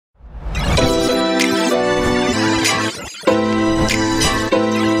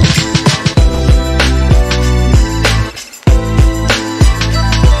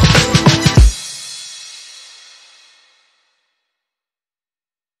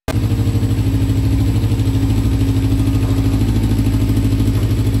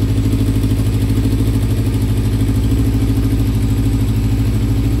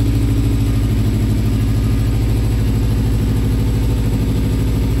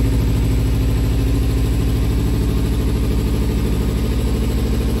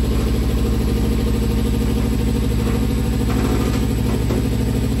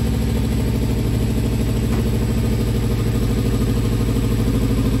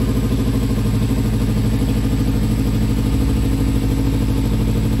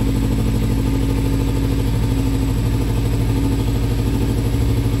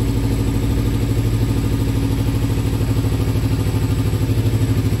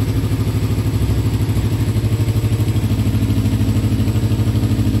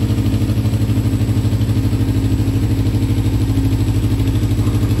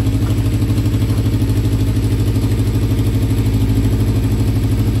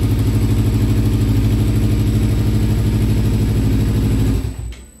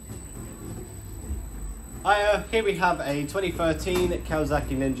Here we have a 2013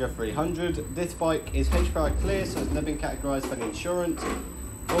 Kawasaki Ninja 300. This bike is HPI clear, so it's never been categorised for any insurance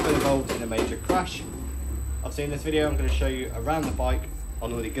or been involved in a major crash. Obviously in this video I'm going to show you around the bike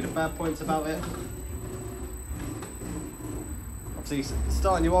on all the good and bad points about it. Obviously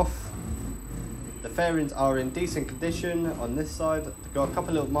starting you off, the fairings are in decent condition on this side. They've got a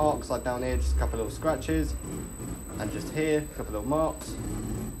couple of little marks like down here, just a couple of little scratches, and just here, a couple of little marks.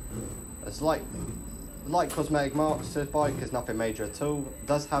 It's light cosmetic marks to the bike, is nothing major at all. It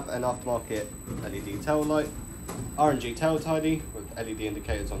does have an aftermarket LED tail light, RNG tail tidy with LED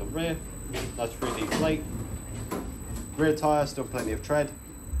indicators on the rear, nice 3D plate, rear tyre still plenty of tread,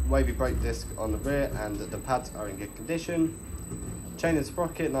 wavy brake disc on the rear, and the pads are in good condition. Chain and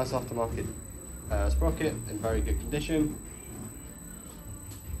sprocket, nice aftermarket sprocket in very good condition.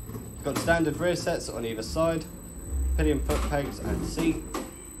 Got standard rear sets on either side, pillion foot pegs and seat.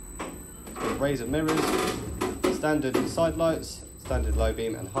 Razor mirrors, standard side lights, standard low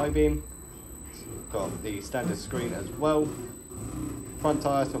beam and high beam. Got the standard screen as well. Front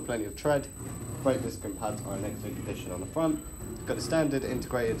tyres still plenty of tread. Brake disc and pads are in excellent condition on the front. Got the standard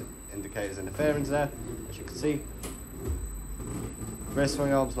integrated indicators and the fairings there, as you can see. Rear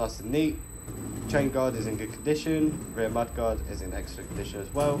swing arms nice and neat. Chain guard is in good condition. Rear mud guard is in excellent condition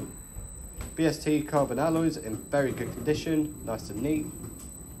as well. BST carbon alloys in very good condition, nice and neat.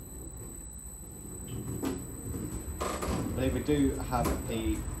 I believe we do have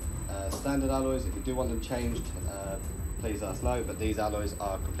the standard alloys. If you do want them changed, please let us know, but these alloys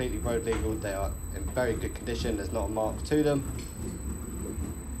are completely road legal. They are in very good condition, there's not a mark to them.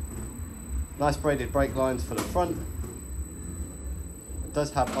 Nice braided brake lines for the front. It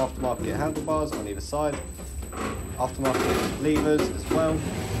does have aftermarket handlebars on either side, aftermarket levers as well,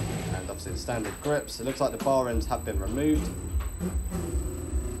 and obviously the standard grips. It looks like the bar ends have been removed.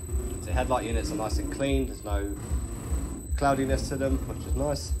 The headlight units are nice and clean, there's no cloudiness to them, which is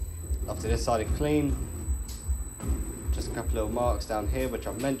nice. Obviously this side is clean. Just a couple little marks down here which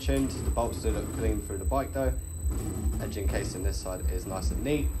I've mentioned. The bolts do look clean through the bike though. Engine casing this side is nice and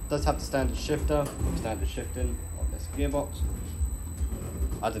neat. It does have the standard shifter with standard shifting on this gearbox.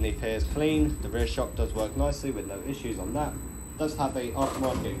 Underneath here is clean. The rear shock does work nicely with no issues on that. It does have a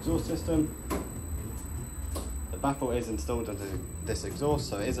aftermarket exhaust system. The baffle is installed under this exhaust,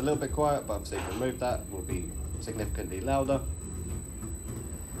 so it is a little bit quiet, but obviously if you remove that, it will be significantly louder.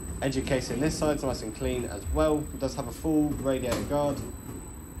 Engine casing this side is nice and clean as well. It does have a full radiator guard.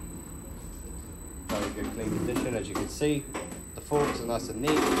 Very good clean condition, as you can see. The forks are nice and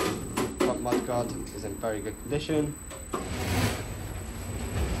neat. Front mud guard is in very good condition.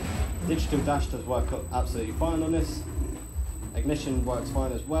 Digital dash does work absolutely fine on this. Ignition works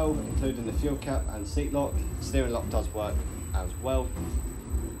fine as well, including the fuel cap and seat lock. Steering lock does work as well.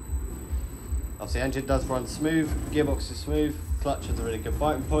 Obviously the engine does run smooth, gearbox is smooth, clutch has a really good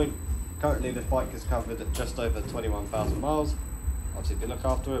biting point. Currently this bike is covered at just over 21,000 miles. Obviously if you look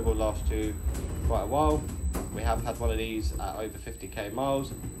after it, it will last you quite a while. We have had one of these at over 50k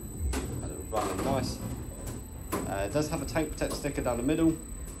miles and it was running nice. It does have a tank protect sticker down the middle.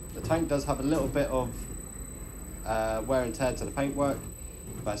 The tank does have a little bit of wear and tear to the paintwork,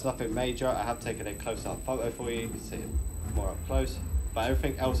 but it's nothing major. I have taken a close-up photo for you, you can see it more up close. But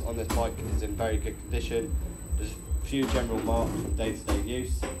everything else on this bike is in very good condition. There's a few general marks from day-to-day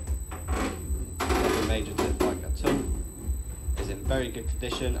use. Nothing major to this bike at all. It's in very good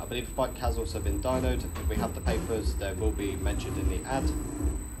condition. I believe the bike has also been dynoed. If we have the papers, they will be mentioned in the ad.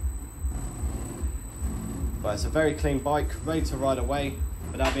 But it's a very clean bike, ready to ride away.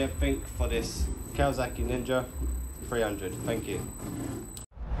 But that'll be everything for this Kawasaki Ninja 300. Thank you.